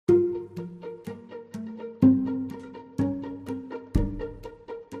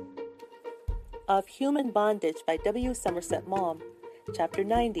of Human Bondage by W. Somerset Maugham, Chapter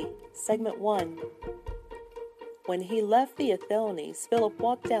 90, Segment 1. When he left the Athelnys, Philip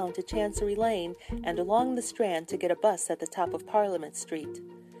walked down to Chancery Lane and along the Strand to get a bus at the top of Parliament Street.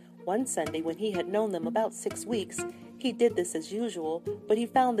 One Sunday, when he had known them about 6 weeks, he did this as usual, but he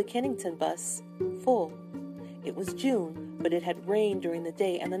found the Kennington bus full. It was June, but it had rained during the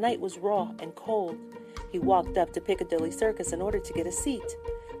day and the night was raw and cold. He walked up to Piccadilly Circus in order to get a seat.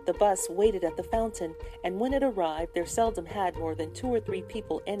 The bus waited at the fountain, and when it arrived, there seldom had more than 2 or 3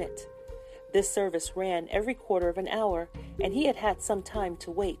 people in it. This service ran every quarter of an hour, and he had had some time to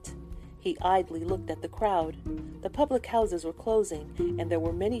wait. He idly looked at the crowd. The public houses were closing, and there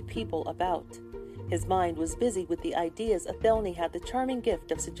were many people about. His mind was busy with the ideas Athelney had the charming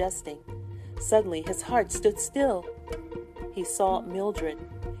gift of suggesting. Suddenly his heart stood still. He saw Mildred.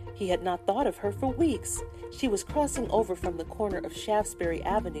 He had not thought of her for weeks. She was crossing over from the corner of Shaftesbury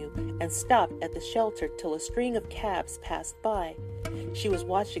Avenue and stopped at the shelter till a string of cabs passed by. She was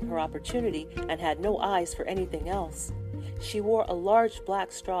watching her opportunity and had no eyes for anything else. She wore a large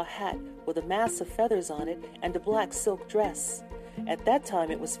black straw hat with a mass of feathers on it and a black silk dress. At that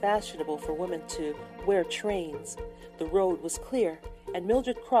time it was fashionable for women to wear trains. The road was clear, and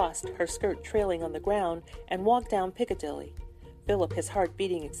Mildred crossed, her skirt trailing on the ground, and walked down Piccadilly. Philip, his heart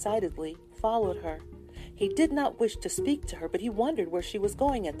beating excitedly, followed her. He did not wish to speak to her, but he wondered where she was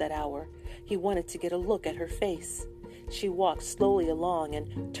going at that hour. He wanted to get a look at her face. She walked slowly along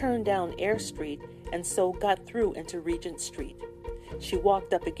and turned down Eyre Street, and so got through into Regent Street. She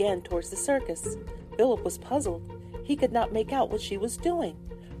walked up again towards the circus. Philip was puzzled. He could not make out what she was doing.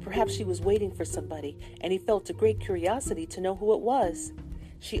 Perhaps she was waiting for somebody, and he felt a great curiosity to know who it was.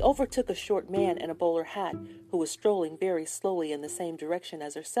 She overtook a short man in a bowler hat who was strolling very slowly in the same direction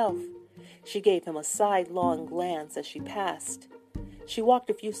as herself. She gave him a sidelong glance as she passed. She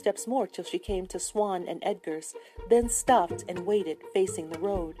walked a few steps more till she came to Swan and Edgar's, then stopped and waited, facing the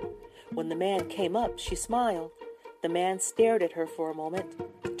road. When the man came up, she smiled. The man stared at her for a moment,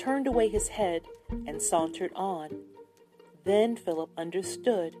 turned away his head, and sauntered on. Then Philip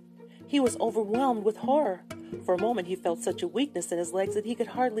understood. He was overwhelmed with horror. For a moment he felt such a weakness in his legs that he could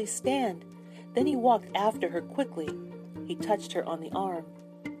hardly stand. Then he walked after her quickly. He touched her on the arm.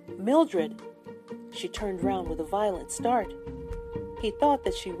 "Mildred!" She turned round with a violent start. He thought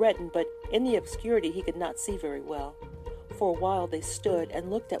that she reddened, but in the obscurity he could not see very well. For a while they stood and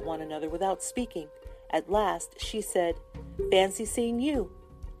looked at one another without speaking. At last she said, "Fancy seeing you."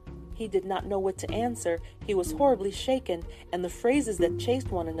 He did not know what to answer. He was horribly shaken, and the phrases that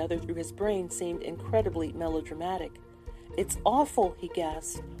chased one another through his brain seemed incredibly melodramatic. "It's awful," he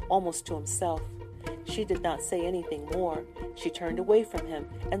gasped, almost to himself. She did not say anything more. She turned away from him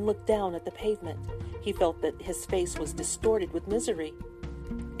and looked down at the pavement. He felt that his face was distorted with misery.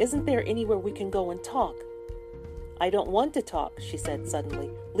 "Isn't there anywhere we can go and talk?" "I don't want to talk," she said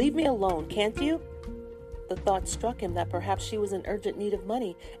suddenly. "Leave me alone, can't you?" The thought struck him that perhaps she was in urgent need of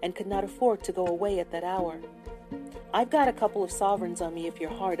money and could not afford to go away at that hour. "I've got a couple of sovereigns on me if you're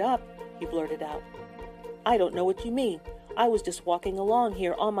hard up," he blurted out. "I don't know what you mean. I was just walking along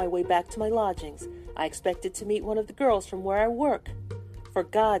here on my way back to my lodgings. I expected to meet one of the girls from where I work." "For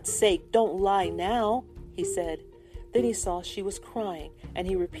God's sake, don't lie now," he said. Then he saw she was crying, and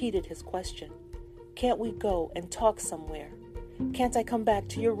he repeated his question. "Can't we go and talk somewhere? Can't I come back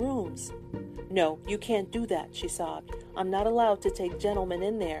to your rooms?" "No, you can't do that," she sobbed. "I'm not allowed to take gentlemen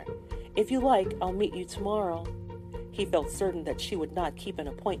in there. If you like, I'll meet you tomorrow." He felt certain that she would not keep an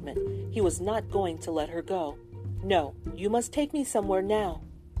appointment. He was not going to let her go. "No, you must take me somewhere now."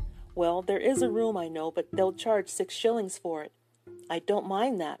 "Well, there is a room I know, but they'll charge 6 shillings for it." "I don't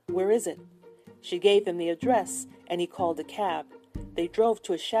mind that. Where is it?" She gave him the address, and he called a cab. They drove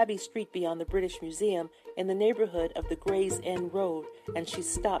to a shabby street beyond the British Museum in the neighborhood of the Gray's Inn Road, and she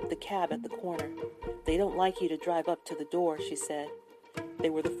stopped the cab at the corner. "They don't like you to drive up to the door," she said. They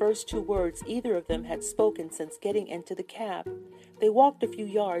were the first 2 words either of them had spoken since getting into the cab. They walked a few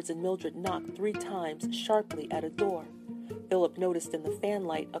yards, and Mildred knocked 3 times sharply at a door. Philip noticed in the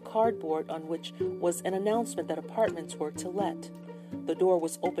fanlight a cardboard on which was an announcement that apartments were to let. The door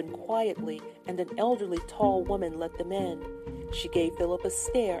was opened quietly, and an elderly tall woman let them in. She gave Philip a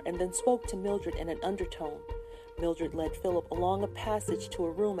stare and then spoke to Mildred in an undertone. Mildred led Philip along a passage to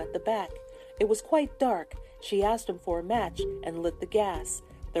a room at the back. It was quite dark. She asked him for a match and lit the gas.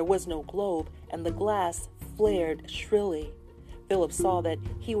 There was no globe, and the glass flared shrilly. Philip saw that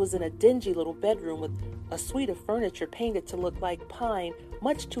he was in a dingy little bedroom with a suite of furniture painted to look like pine,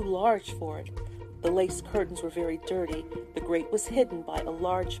 much too large for it. The lace curtains were very dirty. The grate was hidden by a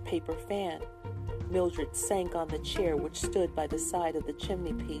large paper fan. Mildred sank on the chair which stood by the side of the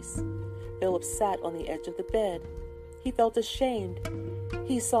chimney-piece. Philip sat on the edge of the bed. He felt ashamed.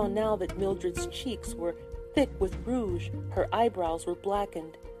 He saw now that Mildred's cheeks were thick with rouge, her eyebrows were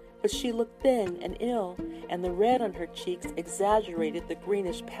blackened, but she looked thin and ill, and the red on her cheeks exaggerated the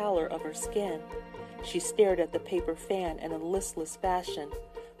greenish pallor of her skin. She stared at the paper fan in a listless fashion.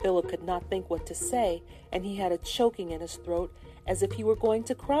 Philip could not think what to say, and he had a choking in his throat as if he were going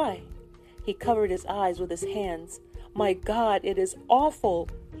to cry. He covered his eyes with his hands. "My God, it is awful,"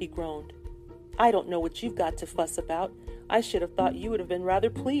 he groaned. "I don't know what you've got to fuss about. I should have thought you would have been rather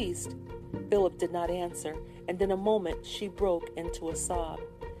pleased." Philip did not answer, and in a moment she broke into a sob.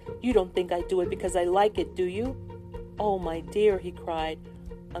 "You don't think I do it because I like it, do you?" "Oh, my dear," he cried.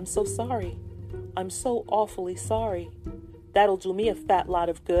 "I'm so sorry. I'm so awfully sorry. That'll do me a fat lot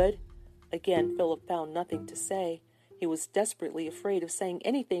of good." Again, Philip found nothing to say. He was desperately afraid of saying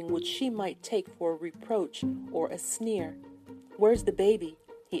anything which she might take for a reproach or a sneer. "Where's the baby?"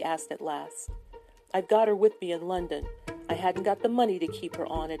 he asked at last. "I've got her with me in London. I hadn't got the money to keep her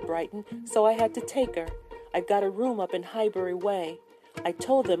on at Brighton, so I had to take her. I've got a room up in Highbury Way. I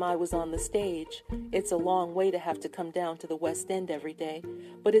told them I was on the stage. It's a long way to have to come down to the West End every day,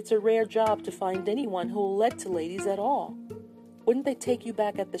 but it's a rare job to find anyone who'll let to ladies at all. Wouldn't they take you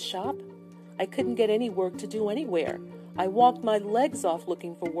back at the shop? I couldn't get any work to do anywhere. I walked my legs off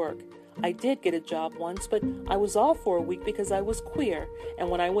looking for work. I did get a job once, but I was off for a week because I was queer, and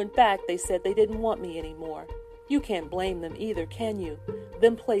when I went back they said they didn't want me anymore. You can't blame them either, can you?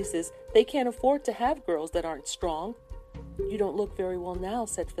 Them places, they can't afford to have girls that aren't strong." "You don't look very well now,"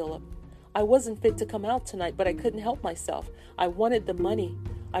 said Philip. "I wasn't fit to come out tonight, but I couldn't help myself. I wanted the money.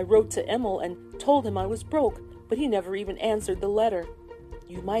 I wrote to Emil and told him I was broke, but he never even answered the letter.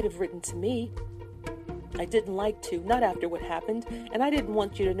 You might have written to me." "I didn't like to, not after what happened, and I didn't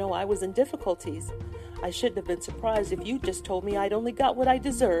want you to know I was in difficulties. I shouldn't have been surprised if you just told me I'd only got what I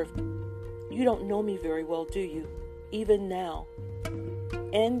deserved. You don't know me very well, do you? Even now."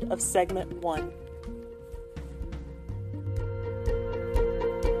 End of segment 1.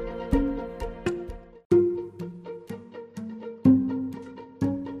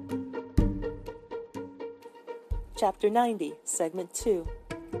 Chapter 90, Segment 2.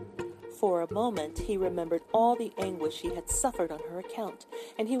 For a moment he remembered all the anguish he had suffered on her account,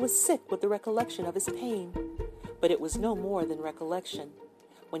 and he was sick with the recollection of his pain. But it was no more than recollection.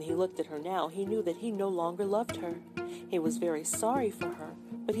 When he looked at her now, he knew that he no longer loved her. He was very sorry for her,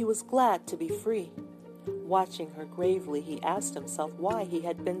 but he was glad to be free. Watching her gravely, he asked himself why he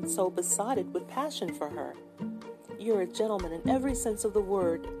had been so besotted with passion for her. "You're a gentleman in every sense of the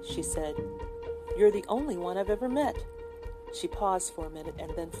word," she said. "You're the only one I've ever met." She paused for a minute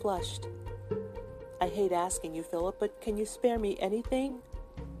and then flushed. "I hate asking you, Philip, but can you spare me anything?"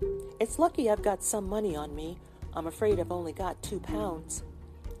 "It's lucky I've got some money on me. I'm afraid I've only got £2.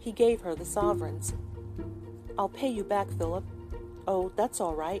 He gave her the sovereigns. "I'll pay you back, Philip." "Oh, that's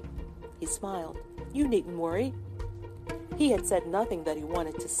all right." He smiled. "You needn't worry." He had said nothing that he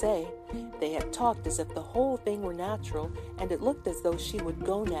wanted to say. They had talked as if the whole thing were natural, and it looked as though she would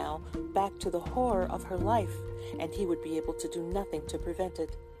go now back to the horror of her life, and he would be able to do nothing to prevent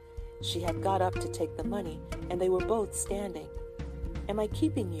it. She had got up to take the money, and they were both standing. "Am I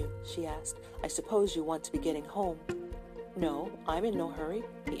keeping you?" she asked. "I suppose you want to be getting home." "No, I'm in no hurry,"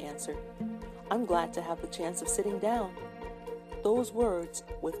 he answered. "I'm glad to have the chance of sitting down." Those words,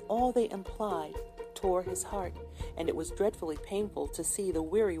 with all they implied, tore his heart, and it was dreadfully painful to see the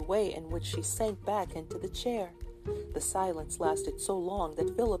weary way in which she sank back into the chair. The silence lasted so long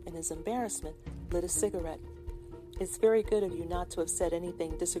that Philip, in his embarrassment, lit a cigarette. "It's very good of you not to have said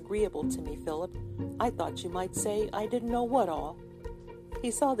anything disagreeable to me, Philip. I thought you might say I didn't know what all." He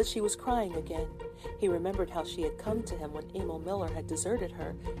saw that she was crying again. He remembered how she had come to him when Emil Miller had deserted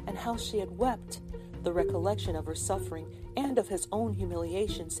her, and how she had wept. The recollection of her suffering and of his own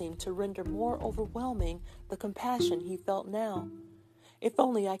humiliation seemed to render more overwhelming the compassion he felt now. "If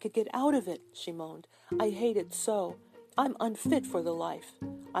only I could get out of it," she moaned. "I hate it so. I'm unfit for the life.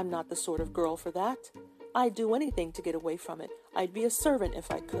 I'm not the sort of girl for that. I'd do anything to get away from it. I'd be a servant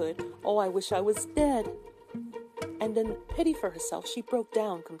if I could. Oh, I wish I was dead." And in pity for herself, she broke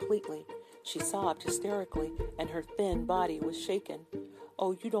down completely. She sobbed hysterically, and her thin body was shaken.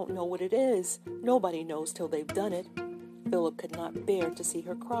 "Oh, you don't know what it is. Nobody knows till they've done it." Philip could not bear to see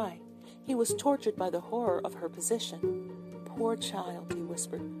her cry. He was tortured by the horror of her position. "Poor child," he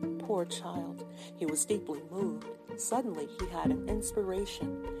whispered. "Poor child." He was deeply moved. Suddenly he had an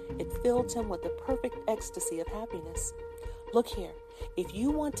inspiration. It filled him with the perfect ecstasy of happiness. "Look here, if you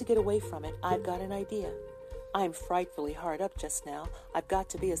want to get away from it, I've got an idea. I'm frightfully hard up just now. I've got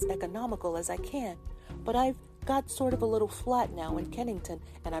to be as economical as I can. But I've got sort of a little flat now in Kennington,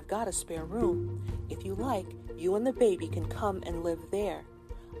 and I've got a spare room. If you like, you and the baby can come and live there.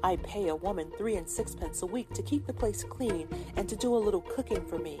 I pay a woman 3 and 6 pence a week to keep the place clean and to do a little cooking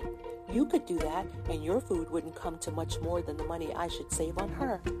for me. You could do that, and your food wouldn't come to much more than the money I should save on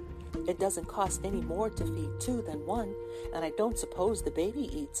her. It doesn't cost any more to feed 2 than 1, and I don't suppose the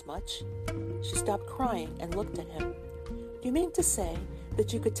baby eats much." She stopped crying and looked at him. "Do you mean to say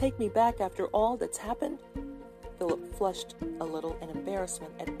that you could take me back after all that's happened?" Philip flushed a little in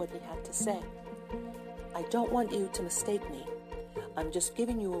embarrassment at what he had to say. "I don't want you to mistake me. I'm just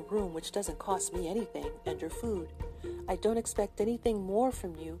giving you a room which doesn't cost me anything, and your food. I don't expect anything more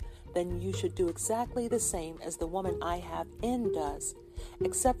from you than you should do exactly the same as the woman I have in does.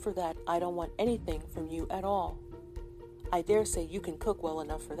 Except for that, I don't want anything from you at all. I dare say you can cook well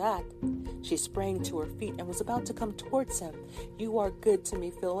enough for that." She sprang to her feet and was about to come towards him. "You are good to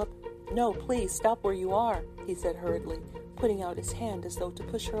me, Philip." "No, please, stop where you are," he said hurriedly, putting out his hand as though to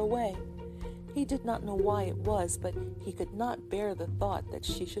push her away. He did not know why it was, but he could not bear the thought that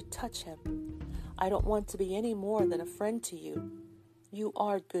she should touch him. "I don't want to be any more than a friend to you." "You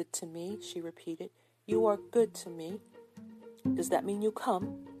are good to me," she repeated. "You are good to me." "Does that mean you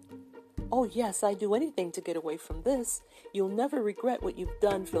come?" "Oh, yes, I'd do anything to get away from this. You'll never regret what you've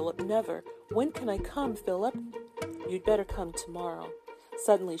done, Philip, never. When can I come, Philip?" "You'd better come tomorrow."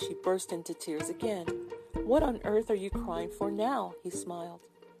 Suddenly she burst into tears again. "What on earth are you crying for now?" he smiled.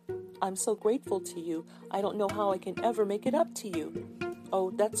 "I'm so grateful to you, I don't know how I can ever make it up to you."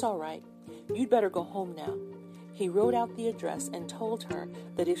 "Oh, that's all right. You'd better go home now." He wrote out the address and told her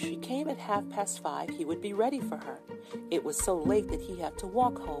that if she came at 5:30, he would be ready for her. It was so late that he had to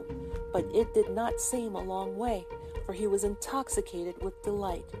walk home, but it did not seem a long way, for he was intoxicated with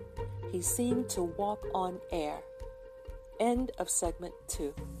delight. He seemed to walk on air. End of segment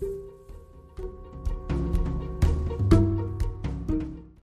 2.